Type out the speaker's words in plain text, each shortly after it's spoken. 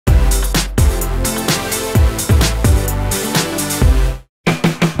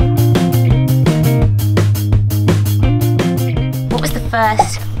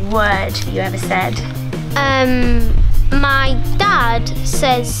first word you ever said? My dad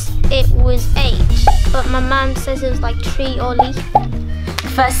says it was H, but my mum says it was like tree or leaf.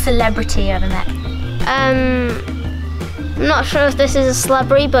 First celebrity you ever met? I'm not sure if this is a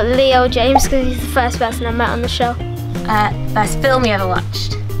celebrity, but Leo James, because he's the first person I met on the show. First film you ever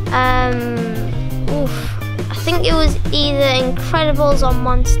watched? I think it was either Incredibles or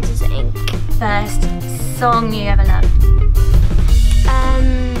Monsters Inc. First song you ever loved?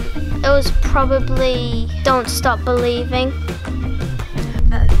 It was probably Don't Stop Believing.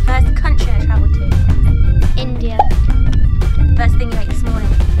 The first country I travelled to? India. First thing you ate this morning?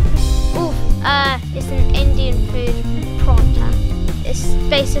 It's an Indian food, paratha. It's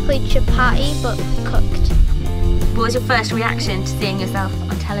basically chapati but cooked. What was your first reaction to seeing yourself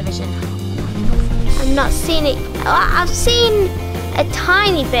on television? I've not seen it. I've seen a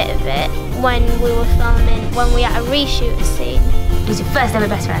tiny bit of it when we were filming, when we had a reshoot a scene. Who's your first ever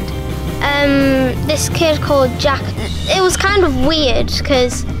best friend? This kid called Jack. It was kind of weird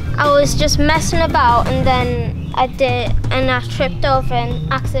because I was just messing about and then I tripped over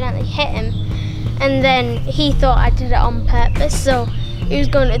and accidentally hit him. And then he thought I did it on purpose, so he was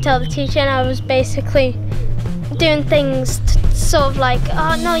going to tell the teacher, and I was basically doing things sort of like,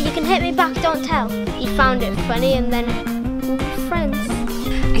 oh no, you can hit me back, don't tell. He found it funny and then we were friends.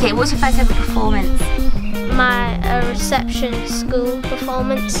 Okay, what was your first ever performance? My reception school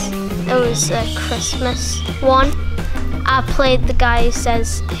performance. It was a Christmas one. I played the guy who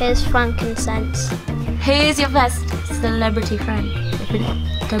says, "Here's frankincense." Who's your first celebrity friend?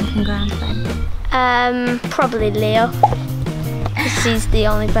 Dumping ground friend? Probably Leo. Because he's the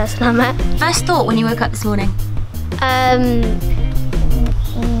only person I met. First thought when you woke up this morning?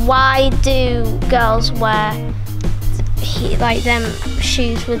 Why do girls wear them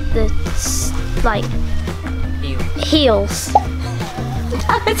shoes with the heels?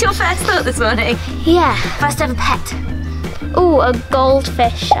 That was your first thought this morning? Yeah. First ever pet? A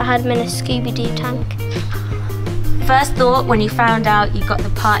goldfish. I had him in a Scooby-Doo tank. First thought when you found out you got the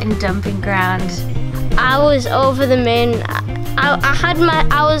part in Dumping Ground? I was over the moon.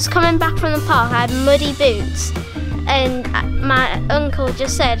 I was coming back from the park. I had muddy boots, and my uncle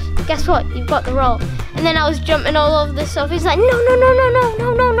just said, "Guess what? You've got the role." And then I was jumping all over the sofa. He's like, "No, no, no, no, no,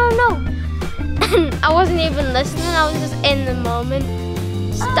 no, no, no, no!" And I wasn't even listening. I was just in the moment,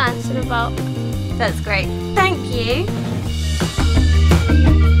 just dancing about. That's great. Thank you.